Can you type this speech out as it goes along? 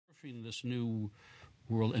in this new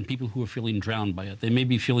world and people who are feeling drowned by it. They may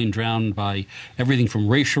be feeling drowned by everything from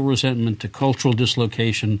racial resentment to cultural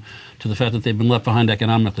dislocation to the fact that they've been left behind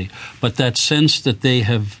economically. But that sense that they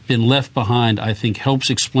have been left behind, I think,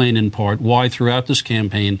 helps explain in part why throughout this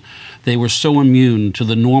campaign they were so immune to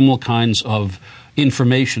the normal kinds of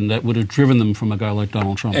information that would have driven them from a guy like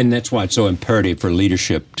Donald Trump. And that's why it's so imperative for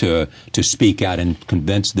leadership to speak out and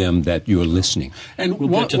convince them that you're listening. And we'll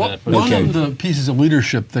one, get to that. One of the pieces of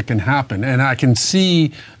leadership that can happen, and I can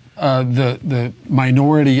see the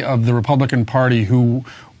minority of the Republican Party who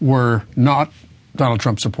were not Donald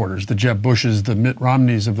Trump supporters, the Jeb Bushes, the Mitt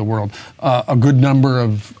Romneys of the world, a good number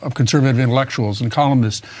of conservative intellectuals and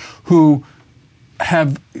columnists who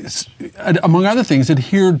have, among other things,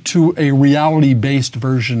 adhered to a reality-based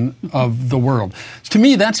version of the world. To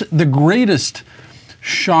me, that's the greatest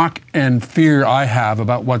shock and fear I have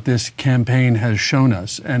about what this campaign has shown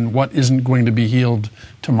us and what isn't going to be healed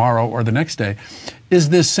tomorrow or the next day, is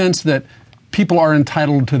this sense that people are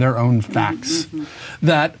entitled to their own facts.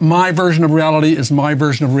 That my version of reality is my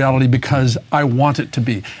version of reality because I want it to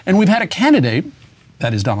be. And we've had a candidate,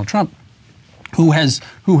 that is Donald Trump, who has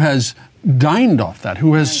dined off that,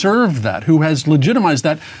 who has served that, who has legitimized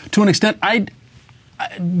that to an extent I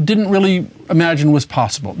didn't really imagine was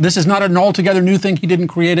possible. This is not an altogether new thing. He didn't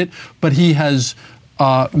create it, but he has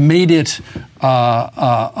made it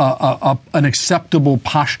an acceptable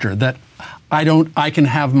posture that I can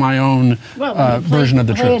have my own version of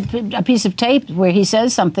the truth. A piece of tape where he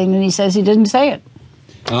says something and he says he didn't say it.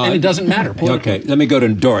 And it doesn't matter. Okay, let me go to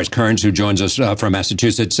Doris Kearns, who joins us from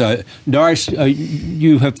Massachusetts. Doris,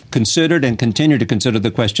 you have considered and continue to consider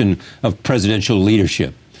the question of presidential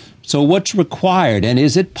leadership. So what's required, and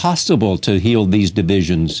is it possible to heal these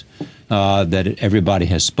divisions that everybody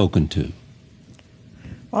has spoken to?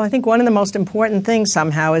 Well, I think one of the most important things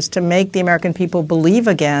somehow is to make the American people believe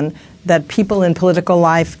again that people in political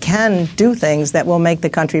life can do things that will make the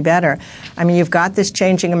country better. I mean, you've got this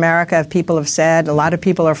changing America, as people have said. A lot of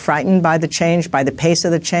people are frightened by the change, by the pace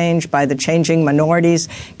of the change, by the changing minorities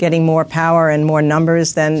getting more power and more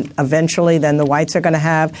numbers than the whites are going to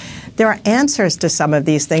have. There are answers to some of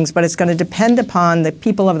these things, but it's going to depend upon the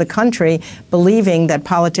people of the country believing that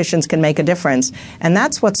politicians can make a difference. And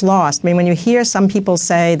that's what's lost. I mean, when you hear some people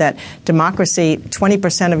say that democracy,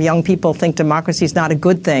 20% of young people think democracy is not a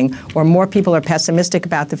good thing, or more people are pessimistic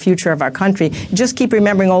about the future of our country, just keep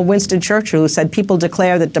remembering old Winston Churchill, who said people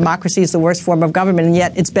declare that democracy is the worst form of government, and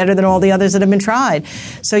yet it's better than all the others that have been tried.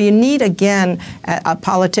 So you need, again, a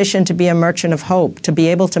politician to be a merchant of hope, to be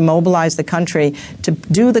able to mobilize the country, to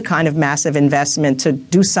do the kind of massive investment, to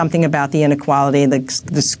do something about the inequality,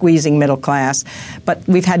 the squeezing middle class. But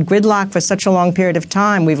we've had gridlock for such a long period of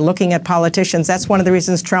time. We're looking at politicians. That's one of the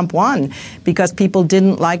reasons Trump won, because people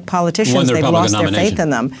didn't like politicians. They've lost their faith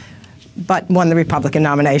in them. But won the Republican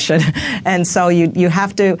nomination. And so you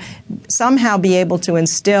have to somehow be able to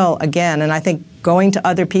instill again, and I think going to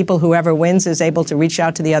other people, whoever wins is able to reach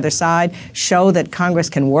out to the other side, show that Congress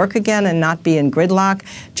can work again and not be in gridlock,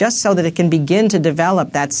 just so that it can begin to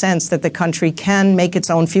develop that sense that the country can make its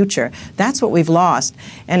own future. That's what we've lost.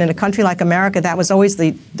 And in a country like America, that was always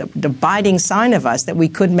the abiding sign of us, that we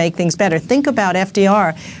could make things better. Think about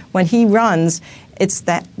FDR. When he runs, it's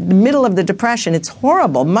the middle of the Depression. It's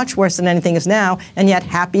horrible, much worse than anything is now, and yet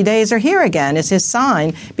happy days are here again is his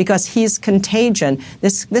sign, because he's contagion.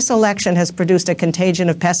 This election has produced a contagion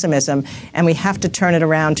of pessimism, and we have to turn it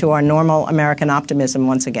around to our normal American optimism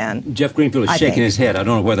once again. Jeff Greenfield is shaking his head. I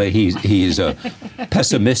don't know whether he's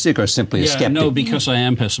pessimistic or simply a skeptic. No, because I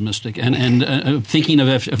am pessimistic. And thinking of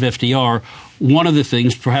FDR, one of the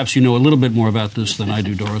things, perhaps you know a little bit more about this than I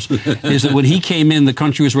do, Doris, is that when he came in, the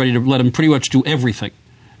country was ready to let him pretty much do everything.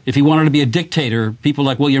 If he wanted to be a dictator, people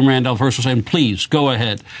like William Randolph Hearst were saying, please, go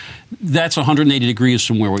ahead. That's 180 degrees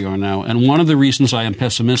from where we are now. And one of the reasons I am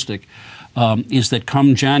pessimistic is that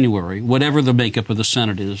come January, whatever the makeup of the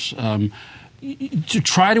Senate is, to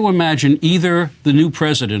try to imagine either the new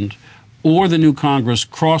president or the new Congress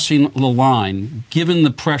crossing the line, given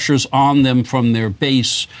the pressures on them from their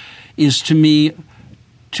base, is to me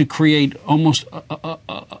to create almost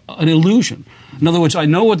an illusion. In other words, I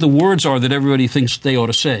know what the words are that everybody thinks they ought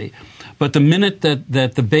to say, but the minute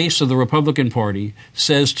that the base of the Republican Party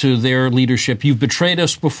says to their leadership, "You've betrayed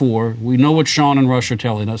us before. We know what Sean and Rush are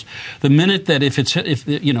telling us," the minute that if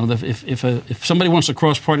somebody wants to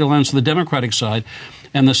cross party lines to the Democratic side,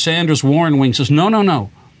 and the Sanders-Warren wing says, "No.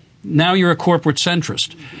 Now you're a corporate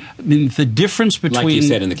centrist." I mean, the difference between, like you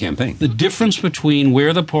said in the campaign, the difference between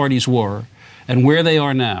where the parties were and where they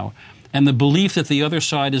are now, and the belief that the other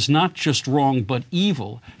side is not just wrong but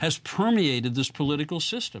evil, has permeated this political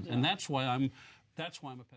system, and that's why I'm a